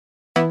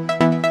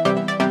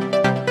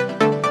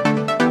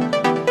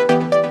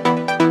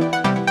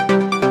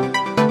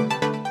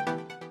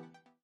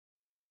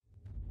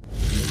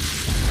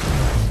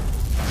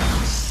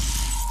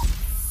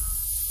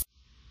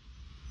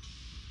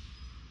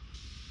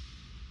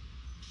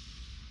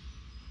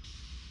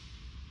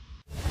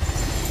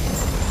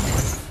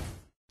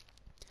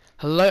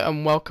Hello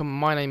and welcome,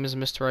 my name is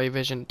Mr.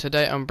 Avision.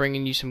 Today I'm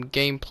bringing you some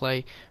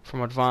gameplay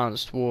from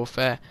Advanced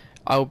Warfare.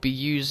 I'll be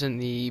using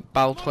the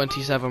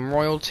Bal-27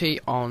 royalty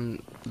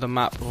on the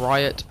map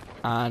Riot,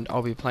 and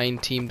I'll be playing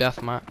Team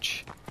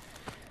Deathmatch.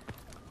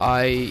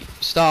 I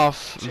start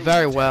off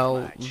very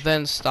well,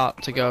 then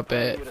start to go a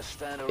bit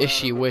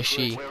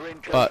ishy-wishy,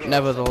 but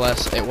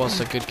nevertheless it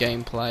was a good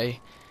gameplay,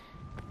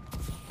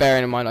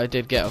 bearing in mind I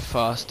did get a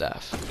first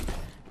death.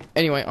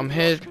 Anyway, I'm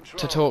here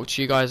to talk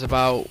to you guys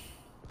about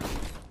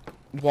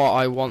what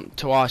I want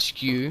to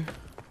ask you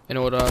in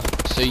order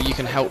so you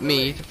can help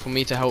me, for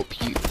me to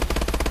help you.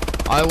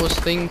 I was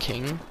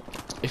thinking,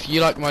 if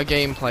you like my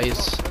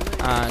gameplays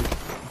and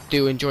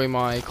do enjoy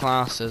my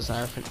classes and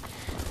everything,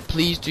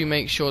 please do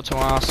make sure to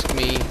ask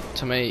me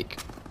to make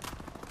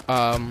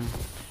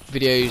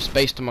videos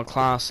based on my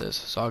classes.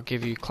 So I'll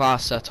give you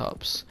class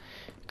setups,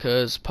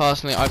 because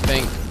personally I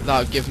think that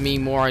would give me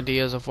more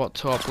ideas of what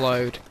to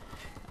upload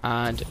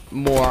and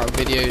more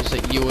videos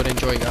that you would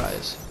enjoy,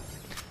 guys.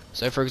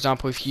 So for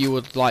example, if you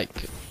would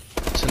like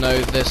to know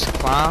this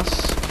class,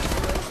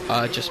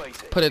 just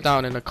put it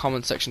down in the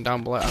comment section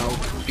down below and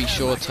I'll be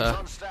sure to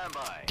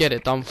get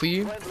it done for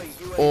you,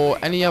 or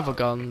any other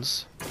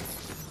guns.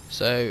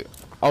 So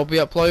I'll be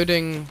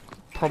uploading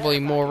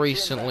probably more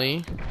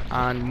recently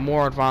and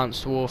more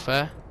Advanced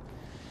Warfare,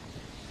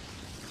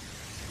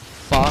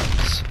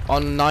 but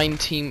on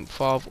 19th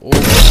of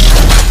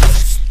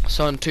August,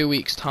 so in 2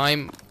 weeks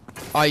time,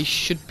 I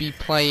should be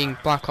playing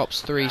Black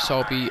Ops 3, so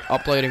I'll be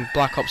uploading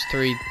Black Ops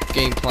 3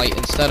 gameplay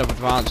instead of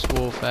Advanced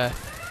Warfare.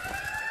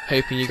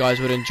 Hoping you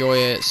guys would enjoy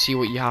it, see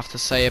what you have to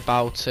say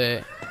about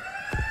it,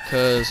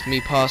 because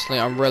me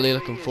personally, I'm really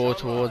looking forward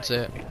towards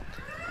it.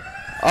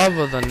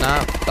 Other than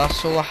that,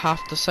 that's all I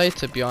have to say,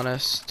 to be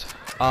honest.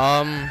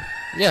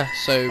 Yeah,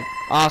 so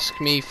ask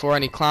me for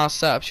any class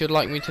setups you'd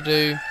like me to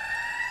do,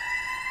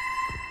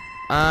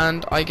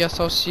 and I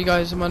guess I'll see you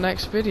guys in my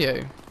next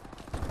video.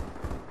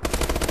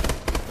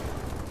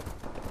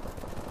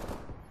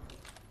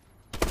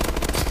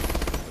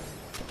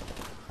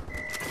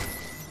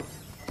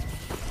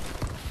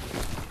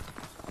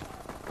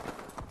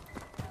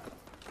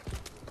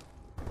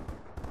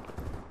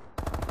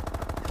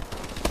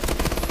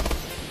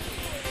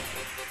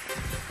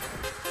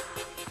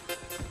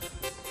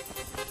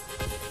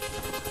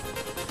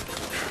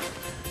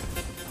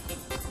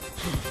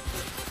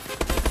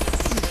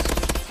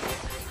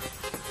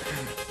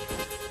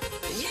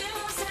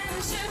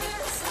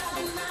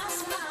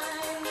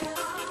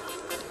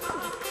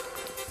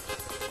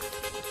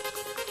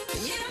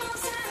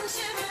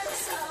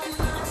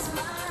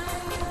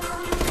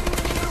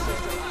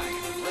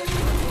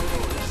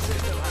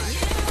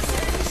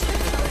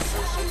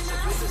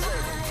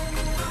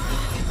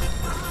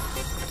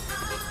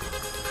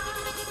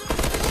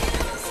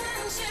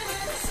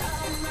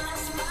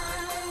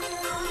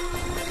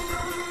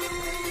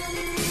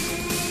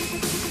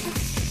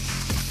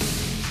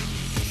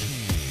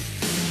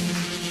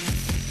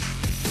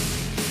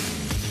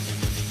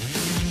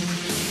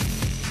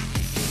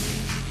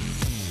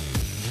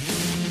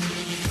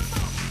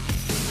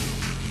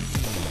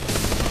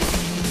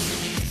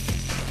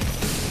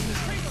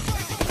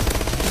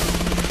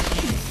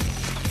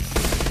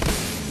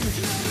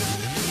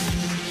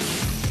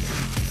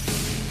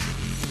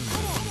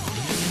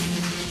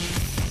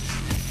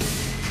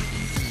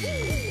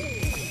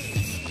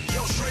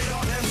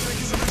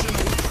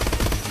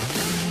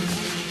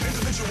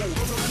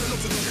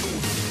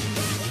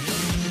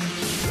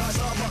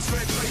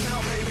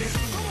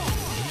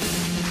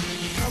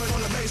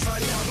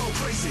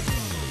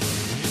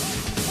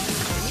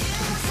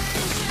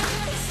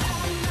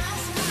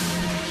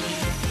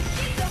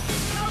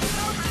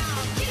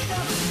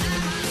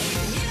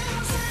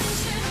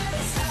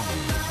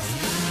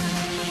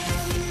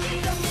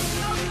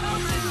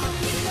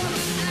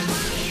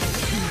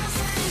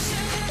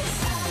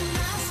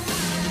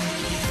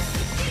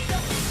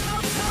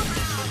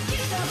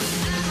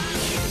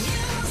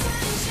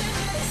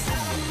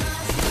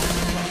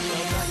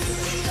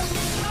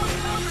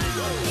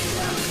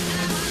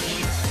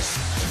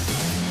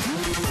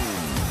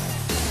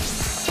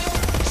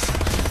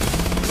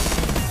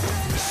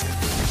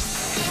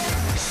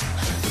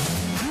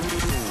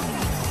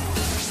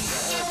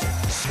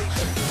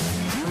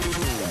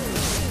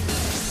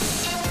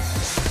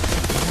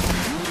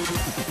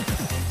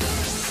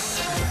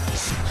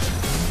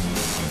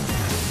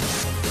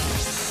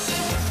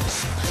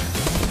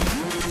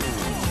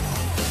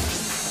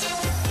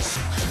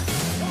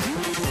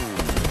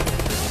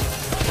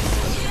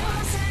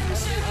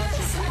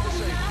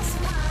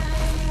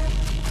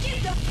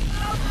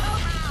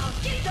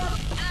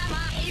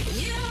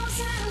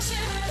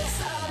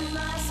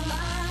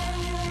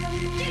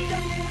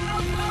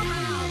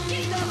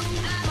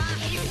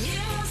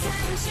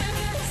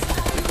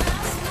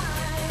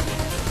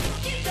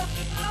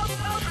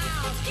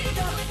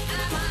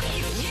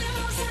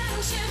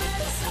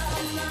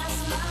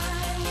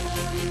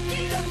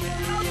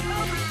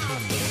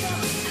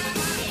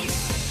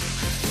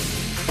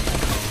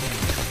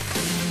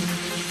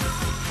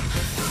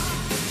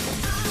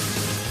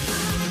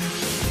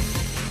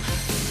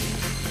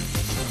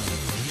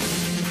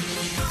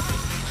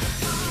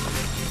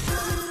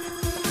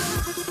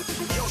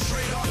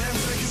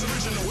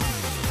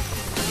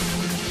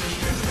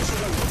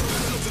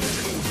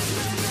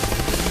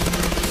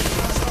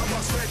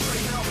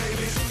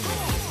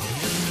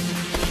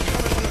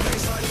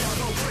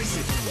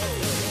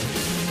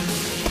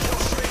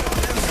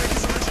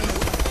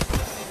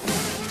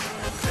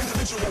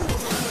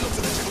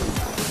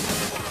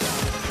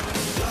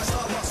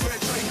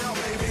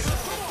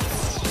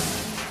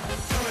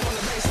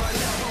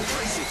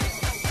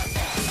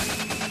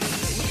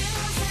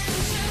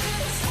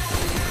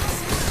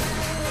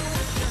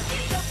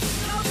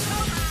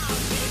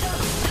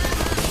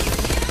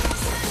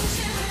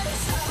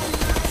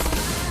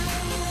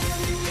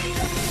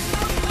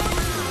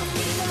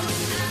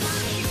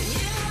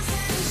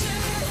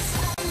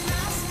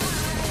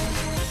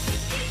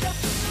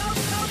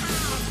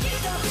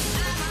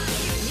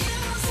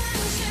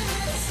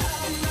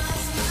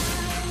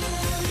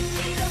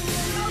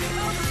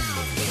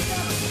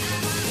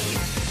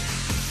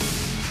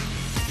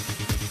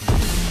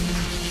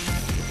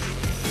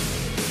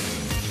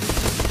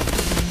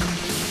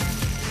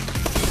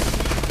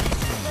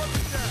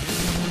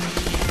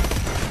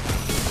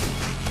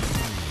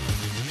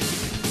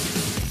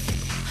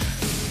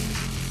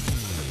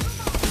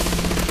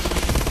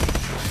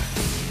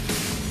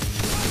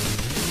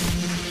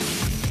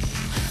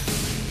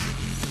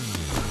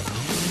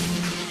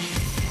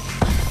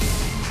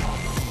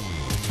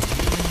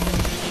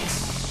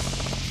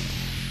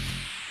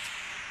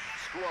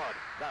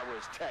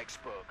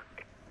 textbook.